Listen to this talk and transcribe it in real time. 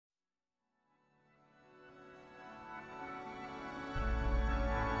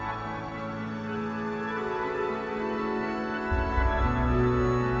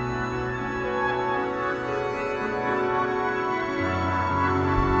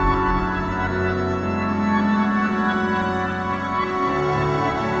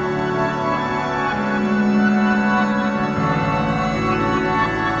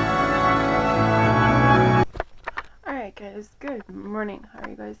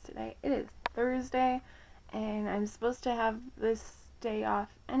today. It is Thursday, and I'm supposed to have this day off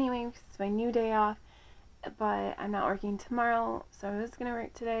anyway because it's my new day off, but I'm not working tomorrow, so I was going to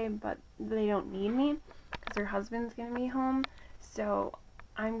work today, but they don't need me because her husband's going to be home, so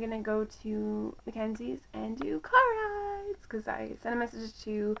I'm going to go to Mackenzie's and do car rides because I sent a message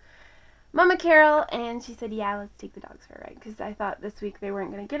to Mama Carol, and she said, yeah, let's take the dogs for a ride, because I thought this week they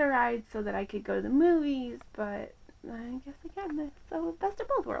weren't going to get a ride so that I could go to the movies, but I guess I can, so best of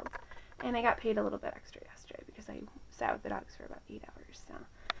both worlds. And I got paid a little bit extra yesterday because I sat with the dogs for about 8 hours, so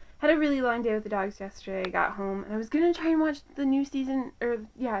had a really long day with the dogs yesterday. I got home, and I was going to try and watch the new season,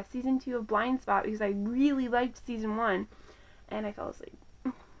 season 2 of Blind Spot, because I really liked season 1, and I fell asleep.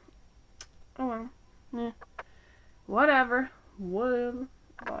 Oh well, whatever,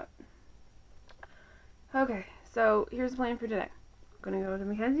 but okay, so here's the plan for today. I'm going to go to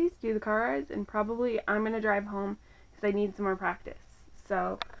Mackenzie's, do the car rides, and probably I'm going to drive home because I need some more practice.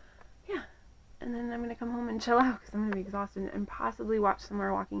 So, yeah. And then I'm going to come home and chill out because I'm going to be exhausted and possibly watch some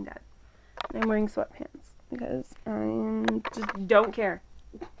more Walking Dead. And I'm wearing sweatpants because I just don't care.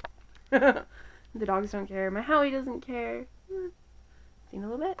 The dogs don't care. My Howie doesn't care. Seen a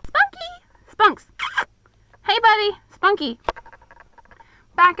little bit. Spunky! Spunks! Hey, buddy! Spunky!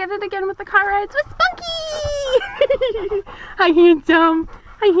 Back at it again with the car rides with Spunky! Hi, handsome.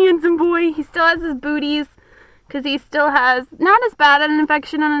 Hi, handsome boy. He still has his booties because he still has not as bad an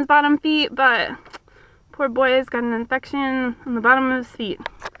infection on his bottom feet, but poor boy has got an infection on the bottom of his feet.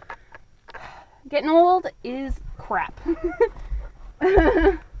 Getting old is crap.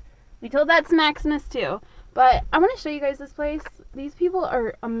 We told that to Maximus too. But I want to show you guys this place. These people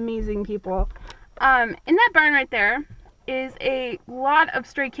are amazing people. In that barn right there is a lot of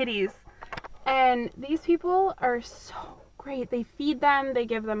stray kitties, and these people are so great. They feed them, they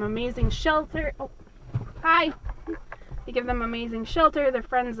give them amazing shelter. Oh, hi. They give them amazing shelter. They're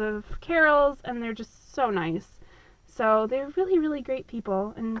friends of Carol's, and they're just so nice. So they're really, really great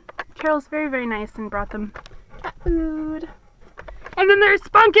people, and Carol's very, very nice and brought them cat food. And then there's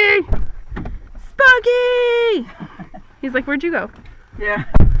Spunky! Spunky! He's like, where'd you go? Yeah.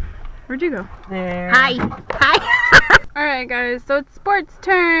 Where'd you go? There. Hi. Hi. Alright guys, so it's Sport's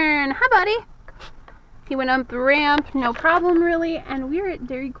turn. Hi buddy. He went up the ramp, no problem really, and we're at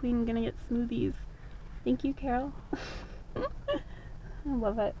Dairy Queen gonna get smoothies. Thank you, Carol. I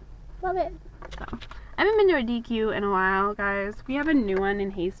love it. Love it. So, I haven't been to a DQ in a while, guys. We have a new one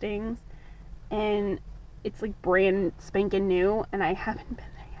in Hastings, and it's like brand spanking new, and I haven't been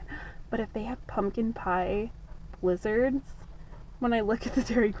there yet. But if they have pumpkin pie blizzards, when I look at the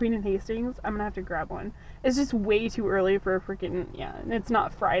Dairy Queen in Hastings, I'm gonna have to grab one. It's just way too early for a freaking, yeah, and it's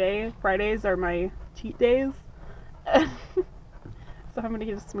not Friday. Fridays are my cheat days. So I'm gonna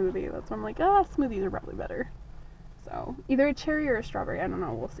get a smoothie. That's why I'm like, smoothies are probably better. So, either a cherry or a strawberry, I don't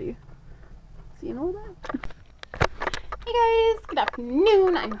know, we'll see. See you in a little bit. Hey guys, good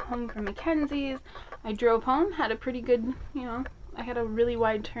afternoon. I'm home from Mackenzie's. I drove home, had a pretty good, I had a really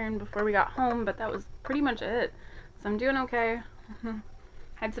wide turn before we got home, but that was pretty much it. So I'm doing okay.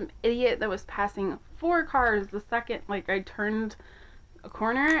 Had some idiot that was passing 4 cars the second, I turned a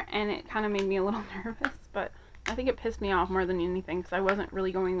corner, and it kind of made me a little nervous, but I think it pissed me off more than anything because I wasn't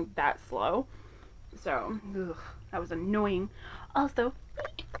really going that slow. So, that was annoying. Also,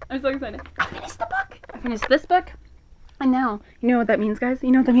 I'm so excited. I finished the book. I finished this book, and now, you know what that means, guys?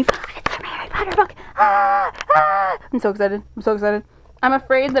 You know what that means? It's my Harry Potter book. I'm so excited. I'm so excited. I'm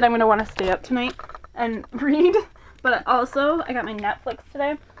afraid that I'm going to want to stay up tonight and read. But also, I got my Netflix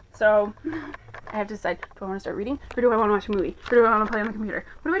today, so I have to decide, do I want to start reading, or do I want to watch a movie, or do I want to play on the computer?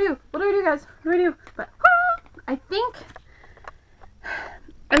 What do I do? What do I do, guys? What do I do? But I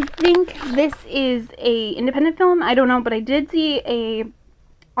think this is a independent film. I don't know, but I did see a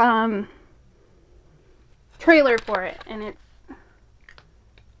trailer for it, and it's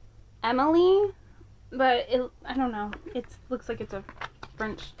Emily, but I don't know. It looks like it's a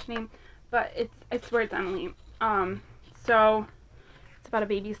French name, but I swear it's Emily. So it's about a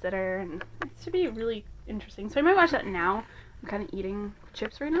babysitter, and it should be really interesting. So I might watch that now. I'm kind of eating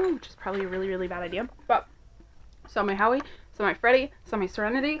chips right now, which is probably a really, really bad idea. But saw my Howie, saw my Freddy, saw my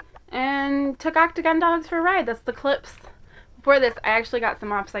Serenity, and took Octagon Dogs for a ride. That's the clips. Before this, I actually got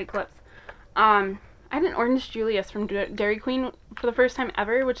some off-site clips. I had an Orange Julius from Dairy Queen for the first time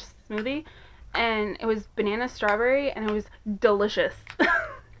ever, which is a smoothie, and it was banana strawberry, and it was delicious.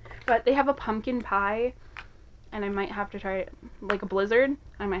 But they have a pumpkin pie, and I might have to try it, like a blizzard.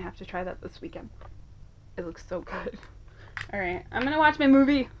 I might have to try that this weekend. It looks so good. Alright, I'm gonna watch my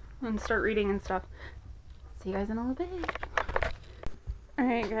movie and start reading and stuff. See you guys in a little bit.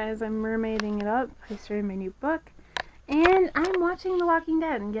 Alright guys, I'm mermaiding it up. I started my new book, And I'm watching The Walking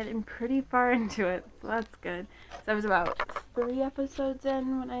Dead and getting pretty far into it, so that's good. So I was about 3 episodes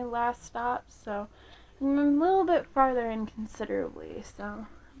in when I last stopped, so I'm a little bit farther in considerably, so I'm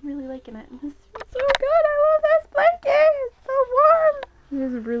really liking it. This feels so good. I love this blanket. It's so warm. It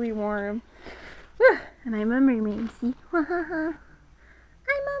is really warm. And I'm a mermaid, see? I'm a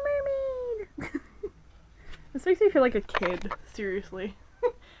mermaid. This makes me feel like a kid, seriously.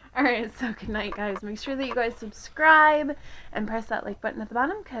 Alright, so good night, guys. Make sure that you guys subscribe and press that like button at the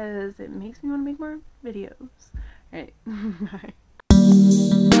bottom because it makes me want to make more videos. Alright, bye.